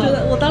对，我就觉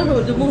得，我当时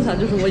我就梦想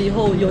就是我以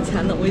后有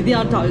钱了，我一定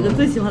要找一个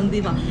最喜欢的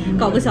地方，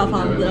搞个小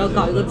房子，然后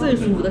搞一个最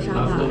舒服的沙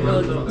发，然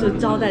后就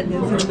招待年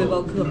轻的背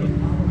包客。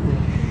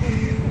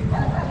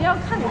不要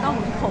看你到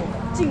门口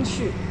进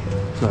去。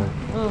对。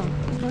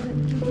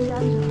这家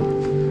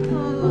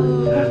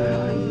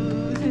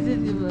谢谢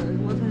你们，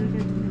我才是开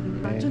心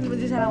的。祝你们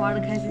接下来玩的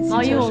开心。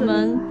毛姨，我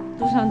们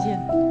路上见。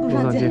路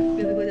上见，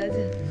别的国家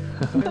见。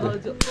然后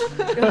就。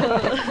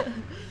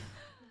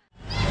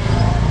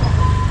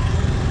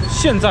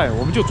现在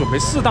我们就准备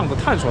适当的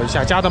探索一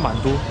下加德满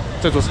都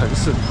这座城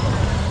市。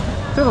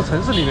这座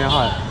城市里面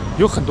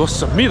有很多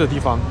神秘的地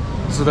方，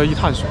值得一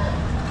探索。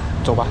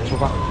走吧，出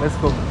发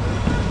 ，Let's go。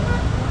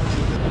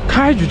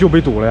开局就被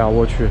堵了呀！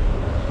我去，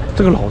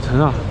这个老城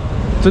啊，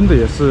真的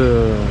也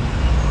是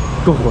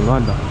够混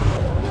乱的。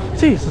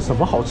这是什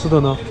么好吃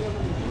的呢？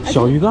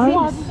小鱼干。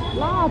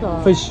辣的。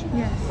Fish。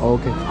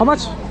OK. How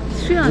much?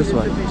 This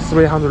one.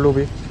 300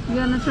 rupees. You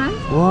wanna try?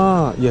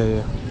 哇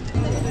，yeah.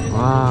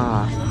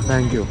 哇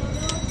 ，Thank you。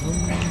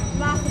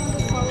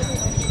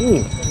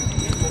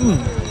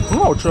很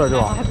好吃的这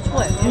个。还不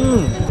错哎。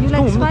You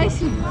like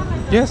spicy?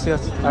 Yes,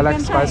 I like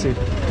spicy.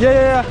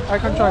 Yeah, I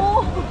can try.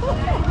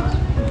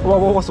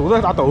 我手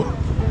在打抖。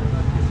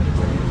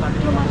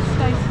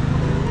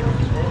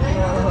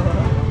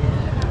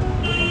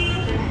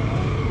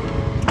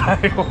哎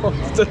呦，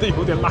真的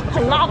有点辣。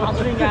很辣吧？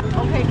这应该。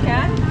OK,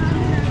 can.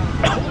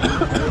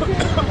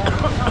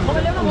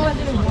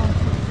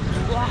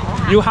 哇，好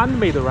辣。You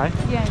handmade, right?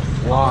 Yes.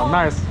 哇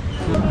 ，nice。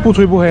不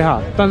吹不黑哈，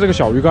但这个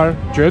小鱼干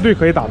绝对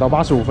可以打到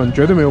85分，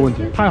绝对没有问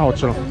题，太好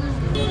吃了。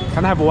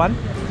Can I have one?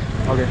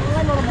 OK。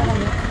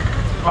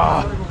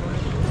啊。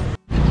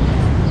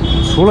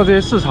除了这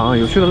些市场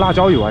有趣的辣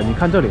椒以外，你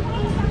看这里，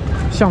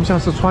像不像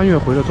是穿越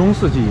回了中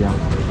世纪一样？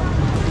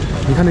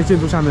你看那建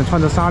筑下面穿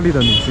着纱丽的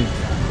女性，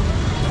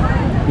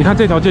你看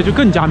这条街就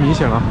更加明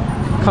显了，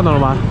看到了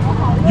吗？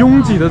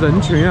拥挤的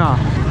人群啊！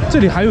这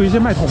里还有一些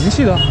卖铜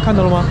器的，看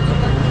到了吗？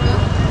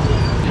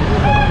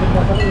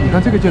你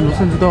看这个建筑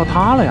甚至都要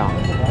塌了呀，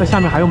在下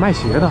面还有卖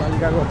鞋的，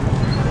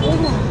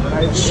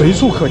随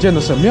处可见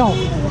的神庙。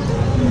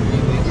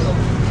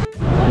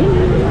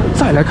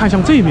再来看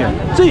向这面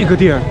这个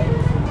店，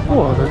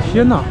我的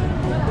天哪，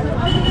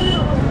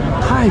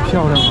太太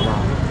漂亮了吧！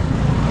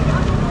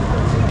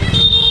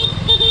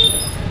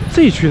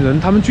这群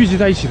人他们聚集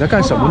在一起在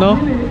干什么呢？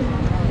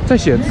在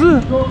写字。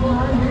哦，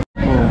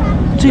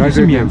这里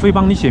是免费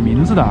帮你写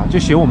名字的，就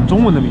写我们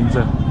中文的名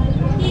字。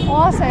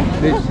哇塞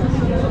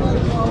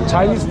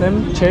Chinese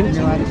name change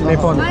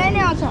Nepal.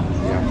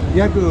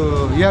 You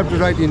have to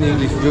write in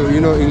English.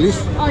 You know English?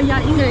 Oh yeah,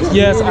 English.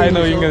 Yes, I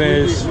know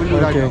English.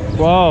 Okay.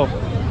 Wow.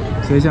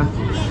 写一下。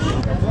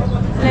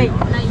累。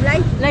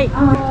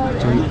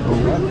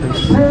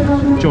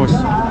Joyce。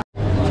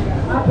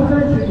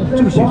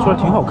这个写出来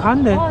挺好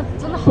看的。哇，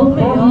真的好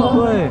美哦。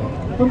对。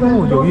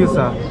哦，有意思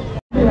啊。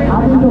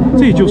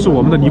这就是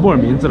我们的尼泊尔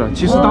名字了。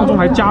其实当中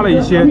还加了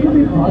一些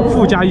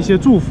附加一些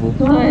祝福，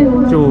对，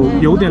就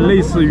有点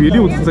类似于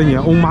6字真言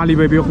 "Om Mani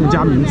Padme Hum"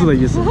 加名字的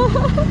意思，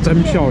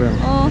真漂亮。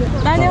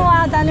打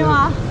电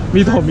话。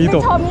米头。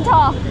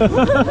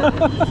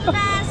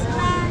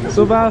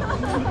苏巴。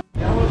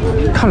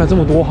看了这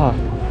么多哈，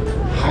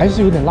还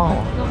是有点辣呀。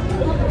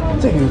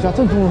这里有家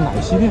正宗的奶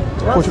昔店，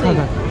过去看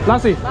看。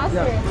Lassi，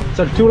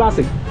 这 2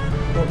 Lassi。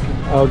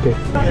OK。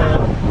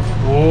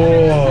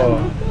哇。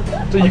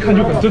这一看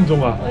就很正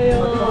宗啊！哎呦，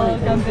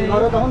干杯！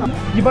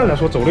一般来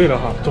说，走累了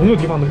哈，总有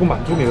地方能够满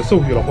足你的兽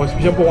欲了，或者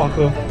先不忘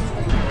喝。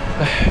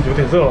哎，有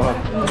点热了哈。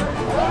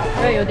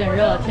我也有点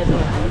热，铁柱。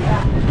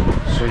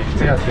所以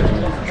这家铁柱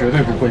绝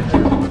对不贵，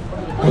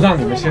不让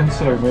你们先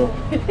吃了有没有？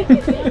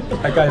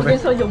还干一杯。我跟你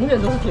说，永远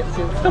都是铁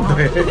先。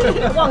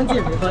对，忘记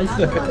也没关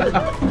系。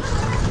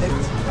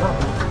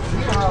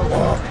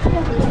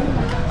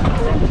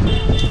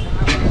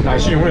奶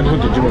昔永远都是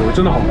顶级美味，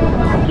真的好喝。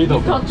Little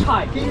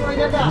try。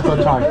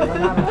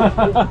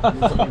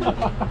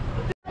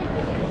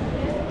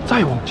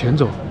再往前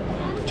走，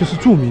就是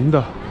著名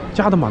的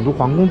加德满都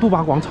皇宫杜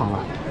巴广场了。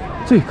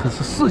这可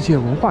是世界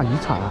文化遗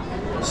产啊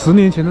！10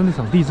年前的那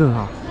场地震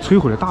啊，摧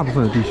毁了大部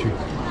分的地区，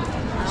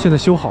现在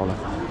修好了。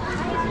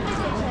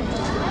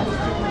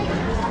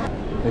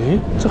哎，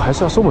这还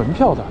是要收门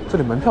票的。这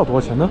里门票多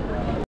少钱呢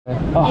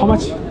？How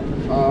much?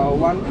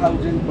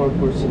 1,000 per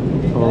person.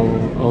 Oh,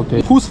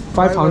 okay. Who's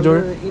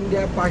 500?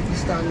 India,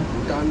 Pakistan,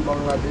 Bhutan,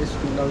 Bangladesh,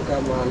 Sri Lanka,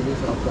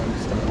 Maldives,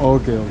 Afghanistan.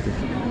 Okay.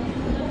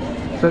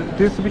 So,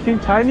 do you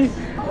speak Chinese?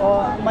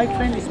 My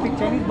friend speak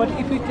Chinese, but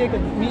if you take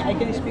me, I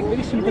can speak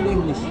very simple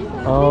English.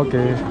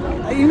 Okay.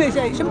 English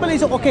simple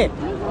is okay.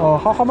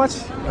 How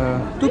much?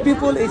 2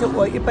 people is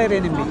if I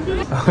renminbi.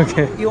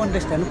 Okay. You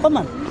understand? Come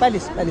on,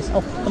 palace.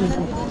 Oh, come on.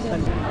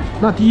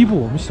 那第一步，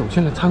我们首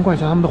先来参观一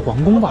下他们的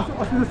皇宫吧。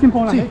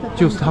这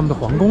就是他们的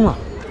皇宫了。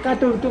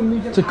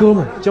这哥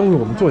们将为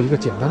我们做一个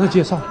简单的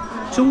介绍。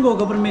中国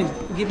government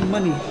give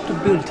money to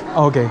build.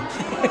 Okay.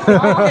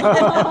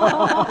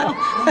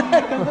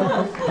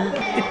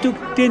 It took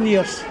 10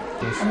 years,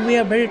 and we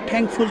are very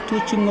thankful to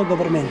Chungo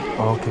government.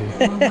 Okay.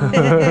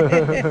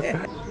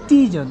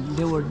 Tijan,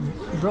 they were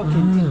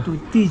broken into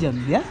Tijan,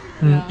 yeah?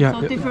 Yeah.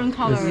 So different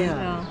colors.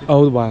 Yeah.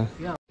 Old one.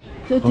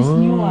 So this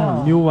new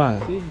one. New one.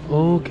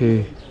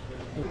 Okay.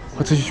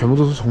 这些全部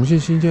都是重新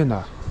新建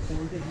的。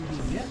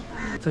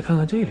再看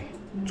看这里，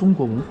中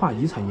国文化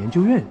遗产研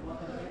究院，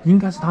应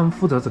该是他们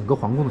负责整个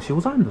皇宫的修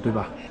缮的，对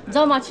吧？你知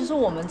道吗？其实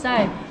我们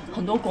在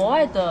很多国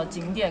外的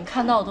景点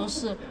看到都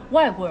是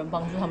外国人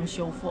帮助他们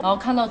修复，然后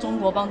看到中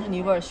国帮助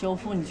尼泊尔修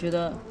复，你觉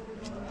得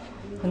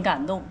很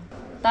感动。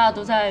大家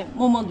都在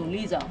默默努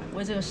力着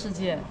为这个世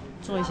界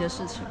做一些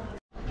事情。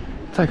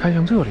再看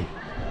向这里，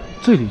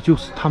这里就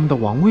是他们的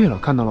王位了，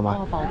看到了吗？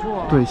宝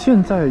座。对，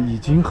现在已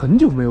经很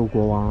久没有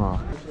国王了。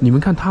你们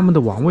看他们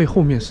的王位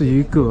后面是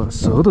一个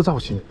蛇的造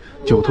型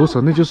，9头蛇，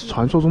那就是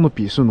传说中的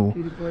比湿奴，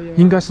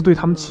应该是对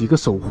他们起一个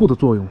守护的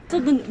作用。这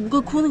跟吴哥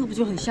窟那个不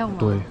就很像吗？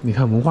对，你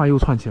看文化又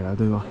串起来，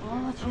对吧？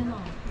哦，天哪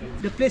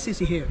The place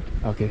is here.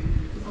 OK。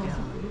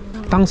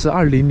当时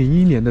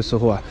2001年的时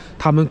候啊，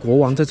他们国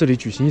王在这里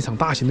举行一场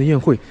大型的宴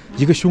会，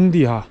一个兄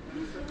弟啊，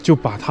就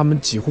把他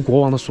们几乎国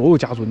王的所有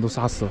家族人都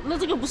杀死了。那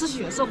这个不是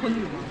血色婚礼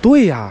吗？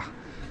对呀。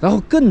然后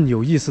更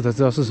有意思的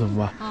知道是什么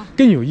吗？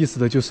更有意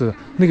思的就是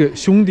那个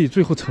兄弟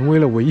最后成为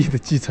了唯一的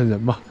继承人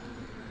嘛。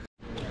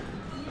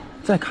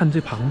再看这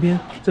旁边，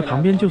这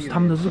旁边就是他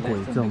们的日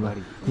晷，知道吗？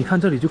你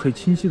看这里就可以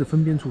清晰的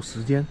分辨出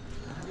时间，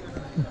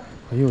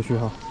很有趣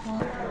哈。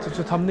这就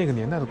是他们那个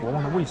年代的国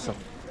王的卫士，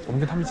我们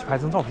跟他们一起拍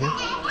张照片。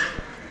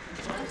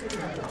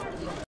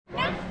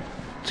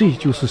这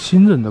就是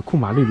新任的库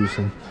玛丽女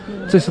神，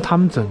这是他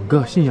们整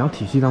个信仰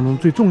体系当中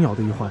最重要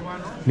的一环，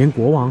连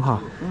国王哈。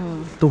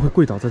都会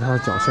跪倒在他的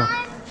脚下。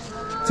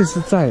这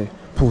是在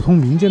普通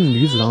民间的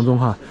女子当中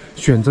哈，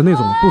选择那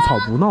种不吵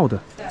不闹的。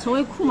成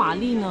为库玛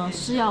丽呢，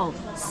是要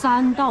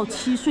3到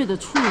7岁的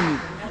处女，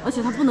而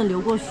且她不能流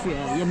过血，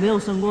也没有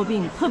生过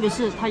病，特别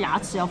是她牙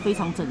齿要非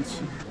常整齐。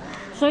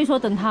所以说，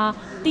等她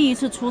第1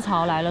次出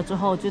巢来了之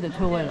后，就得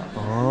退位了。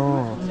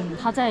哦。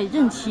她在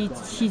任期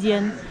期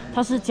间，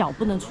她是脚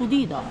不能触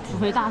地的，除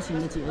非大型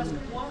的节日。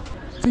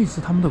这是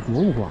他们的博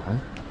物馆，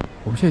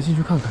我们现在进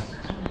去看看。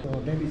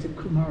That is a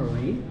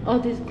Kumari. Oh,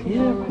 this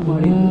Yeah,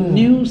 Kumari,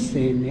 new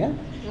saint, yeah.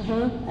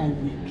 And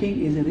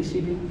king is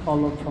receiving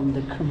color from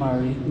the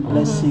Kumari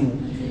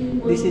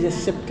blessing. This is a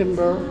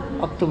September,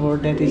 October.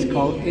 That is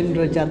called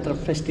Indrajatra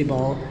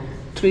festival.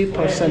 3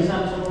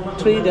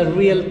 the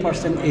real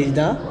person is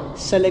the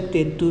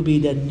selected to be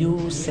the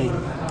new saint.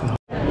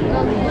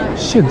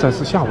 现在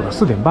是下午的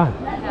4点半，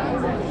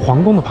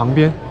皇宫的旁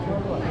边，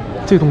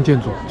这栋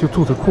建筑就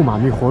住着库马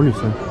密活女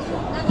神，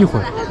一会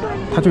儿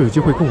她就有机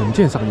会跟我们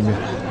见上一面。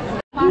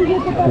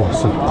哇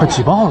塞，快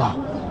挤爆了！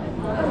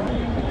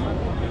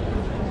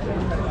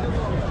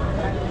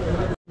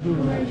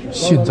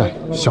现在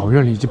小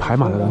院里已经排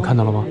满了人，看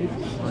到了吗？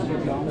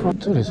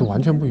这里是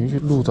完全不允许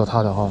录着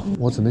她的哈，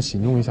我只能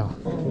形容一下。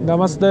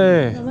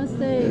Namaste。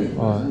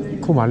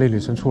库马利女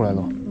神出来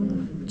了，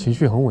情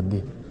绪很稳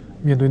定，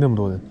面对那么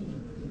多人，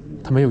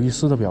她没有一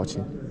丝的表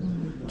情，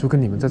就跟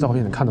你们在照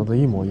片里看到的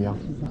一模一样。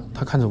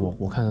她看着我，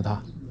我看着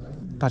她，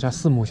大家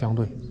四目相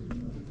对，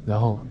然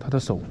后她的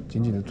手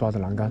紧紧地抓着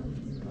栏杆，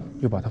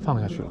又把它放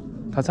下去了。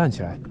她站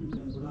起来，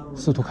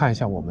试图看一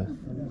下我们，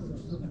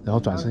然后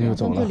转身又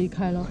走了，就离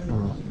开了。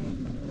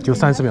就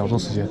30秒钟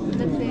时间，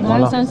完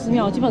了30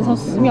秒，基本上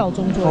10秒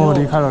钟左右。哦，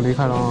离开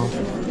了啊！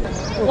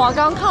哇，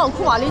刚刚看到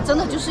库玛丽真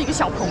的就是一个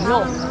小朋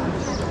友，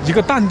一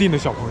个淡定的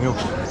小朋友。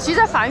其实，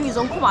在梵语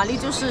中，库玛丽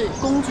就是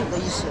公主的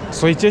意思。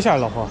所以接下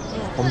来的话，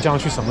我们将要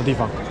去什么地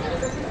方？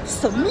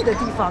神秘的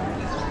地方。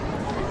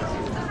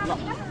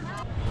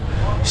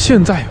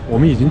现在我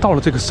们已经到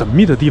了这个神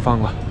秘的地方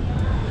了。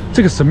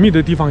这个神秘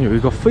的地方有一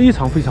个非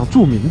常非常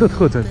著名的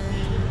特征，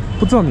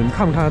不知道你们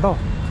看不看得到？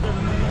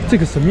这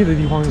个神秘的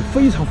地方有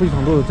非常非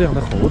常多的这样的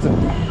猴子。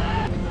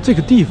这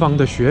个地方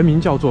的学名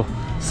叫做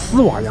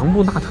斯瓦扬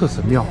木纳特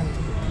神庙，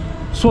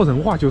说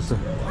人话就是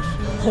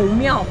猴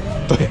庙。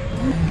对，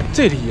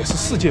这里也是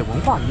世界文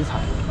化遗产。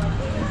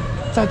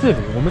在这里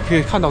我们可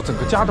以看到整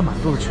个加德满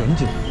都的全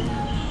景。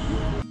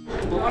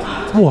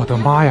我的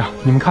妈呀！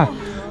你们看，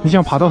你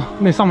想爬到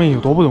那上面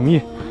有多不容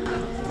易？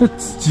那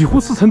几乎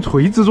是成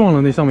垂直状了，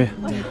那上面。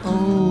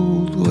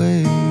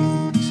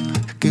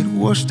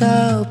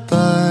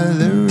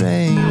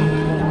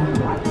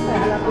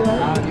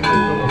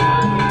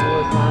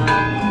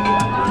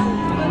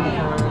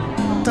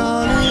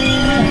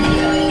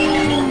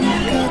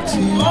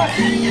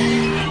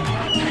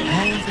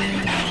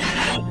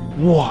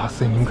哇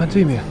塞！你们看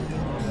这面，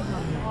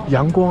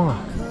阳光啊，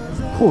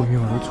破云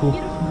而出，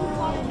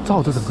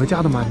照着整个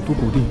加德满都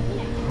谷地，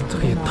这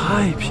个也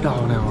太漂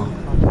亮了。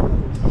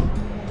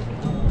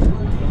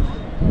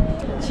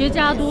其实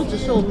加都只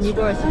是我们尼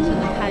泊尔行程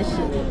的开始，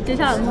接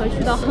下来我们会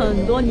去到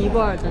很多尼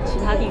泊尔的其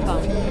他地方。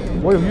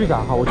我有预感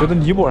哈，我觉得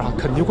尼泊尔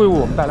肯定会为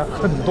我们带来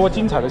很多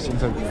精彩的行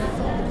程，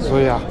所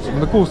以啊，我们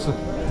的故事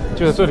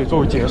就在这里作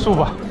为结束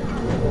吧。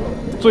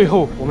最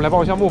后，我们来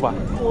报一下幕吧。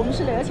我们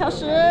是哪个小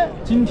时？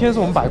今天是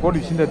我们百国旅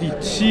行的第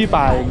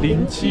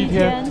707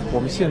天，我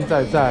们现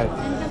在在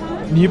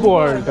尼泊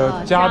尔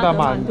的加德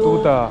满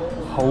都的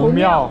猴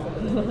庙。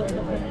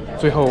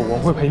最后，我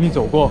会陪你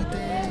走过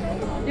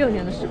6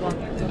年的时光。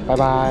拜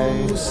拜。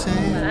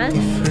晚安。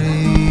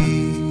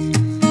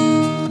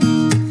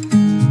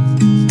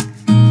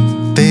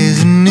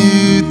There's a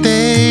new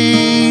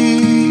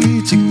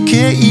day to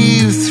get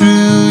you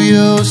through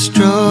your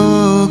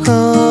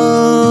struggles.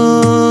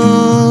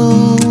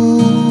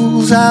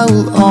 I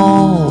will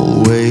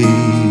always